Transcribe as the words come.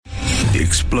The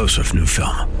explosive new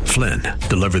film, Flynn,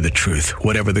 deliver the truth,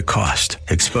 whatever the cost,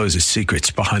 exposes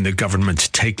secrets behind the government's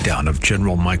takedown of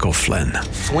General Michael Flynn.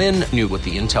 Flynn knew what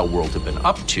the intel world had been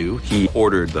up to. He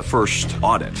ordered the first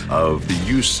audit of the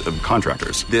use of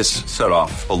contractors. This set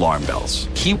off alarm bells.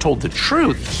 He told the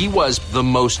truth. He was the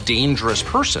most dangerous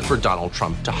person for Donald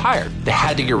Trump to hire. They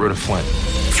had to get rid of Flynn.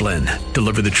 Flynn,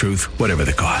 deliver the truth, whatever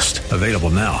the cost. Available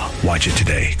now. Watch it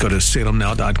today. Go to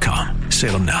salemnow.com.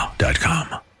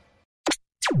 salemnow.com.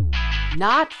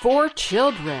 Not for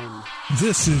children.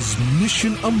 This is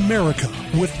Mission America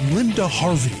with Linda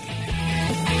Harvey.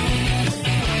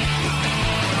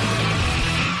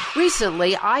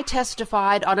 Recently, I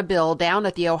testified on a bill down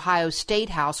at the Ohio State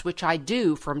House, which I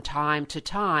do from time to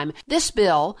time. This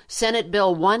bill, Senate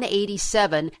Bill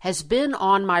 187, has been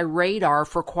on my radar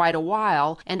for quite a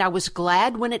while, and I was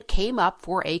glad when it came up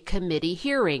for a committee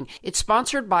hearing. It's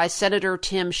sponsored by Senator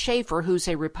Tim Schafer, who's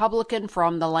a Republican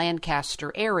from the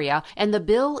Lancaster area, and the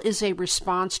bill is a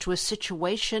response to a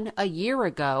situation a year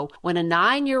ago when a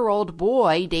 9-year-old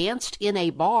boy danced in a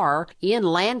bar in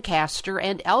Lancaster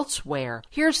and elsewhere.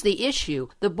 Here's the issue.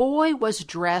 The boy was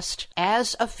dressed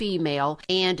as a female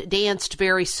and danced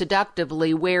very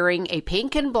seductively, wearing a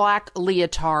pink and black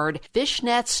leotard,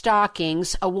 fishnet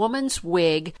stockings, a woman's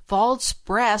wig, false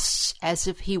breasts as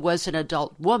if he was an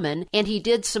adult woman, and he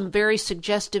did some very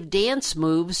suggestive dance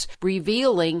moves,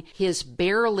 revealing his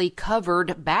barely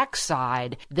covered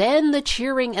backside. Then the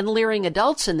cheering and leering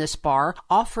adults in this bar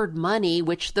offered money,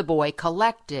 which the boy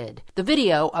collected. The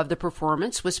video of the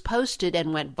performance was posted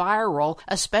and went viral,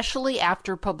 especially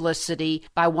after publicity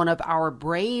by one of our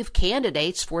brave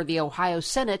candidates for the Ohio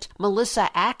Senate, Melissa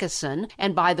Atchison.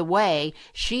 And by the way,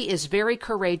 she is very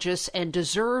courageous and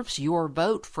deserves your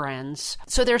vote, friends.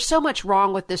 So there's so much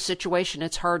wrong with this situation,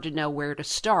 it's hard to know where to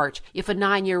start. If a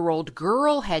 9-year-old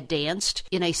girl had danced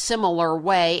in a similar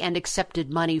way and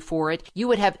accepted money for it, you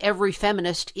would have every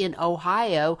feminist in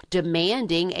Ohio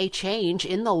demanding a change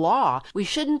in the law. We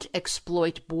shouldn't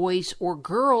exploit boys or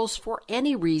girls for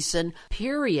any reason,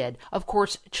 period. Of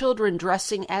course, children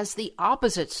dressing as the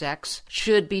opposite sex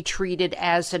should be treated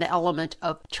as an element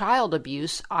of child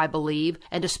abuse, I believe,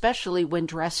 and especially when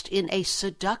dressed in a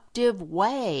seductive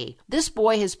way. This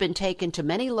boy has been taken to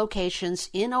many locations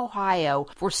in Ohio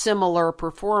for similar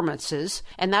performances,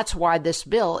 and that's why this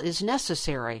bill is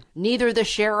necessary. Neither the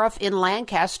sheriff in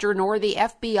Lancaster nor the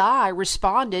FBI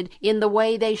responded in the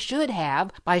way they should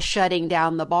have by shutting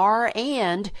down the bar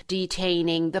and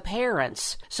detaining the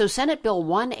parents. So Senate Bill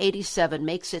 187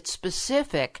 makes it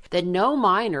specific that no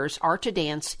minors are to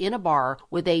dance in a bar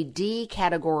with a D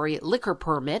category liquor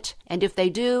permit, and if they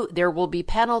do, there will be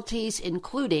penalties,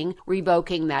 including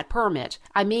revoking that permit.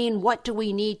 I mean, what do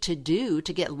we need to do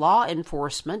to get law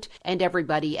enforcement and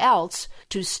everybody else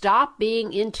to stop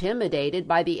being intimidated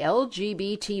by the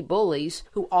LGBT bullies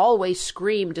who always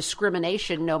scream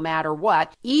discrimination no matter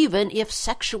what, even if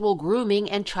sexual grooming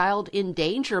and child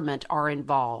endangerment are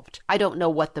involved? I don't know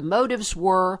what the motives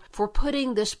were for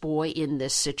putting this boy in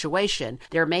this situation.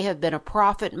 There may have been a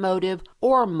profit motive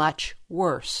or much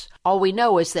worse. All we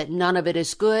know is that none of it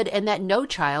is good and that no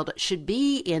child should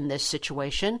be in this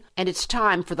situation, and it's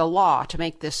time for the law to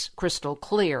make this crystal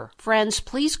clear. Friends,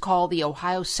 please call the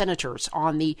Ohio Senators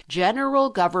on the General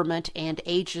Government and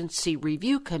Agency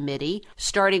Review Committee,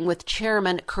 starting with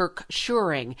Chairman Kirk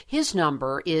Schuring. His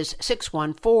number is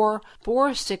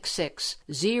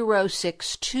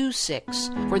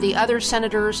 614-466-0626. For the other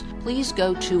senators, please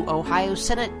go to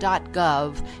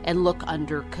ohiosenate.gov and look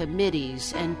under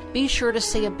committees, and be sure to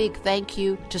say a big thank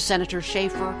you to Senator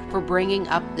Schafer for bringing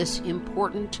up this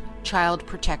important child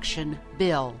protection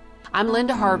bill. I'm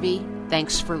Linda Harvey.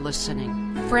 Thanks for listening.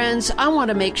 Friends, I want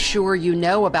to make sure you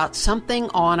know about something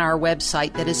on our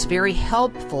website that is very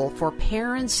helpful for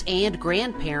parents and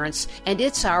grandparents, and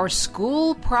it's our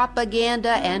school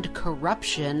propaganda and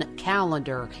corruption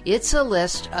calendar. It's a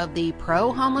list of the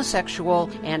pro-homosexual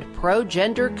and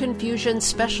pro-gender confusion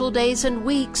special days and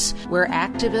weeks where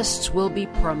activists will be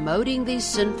promoting these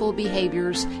sinful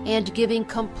behaviors and giving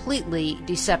completely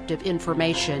deceptive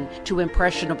information to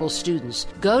impressionable students.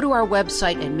 Go to our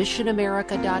website at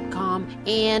missionamerica.com,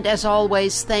 and as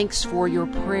always, thanks for your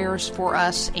prayers for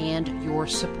us and your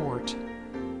support.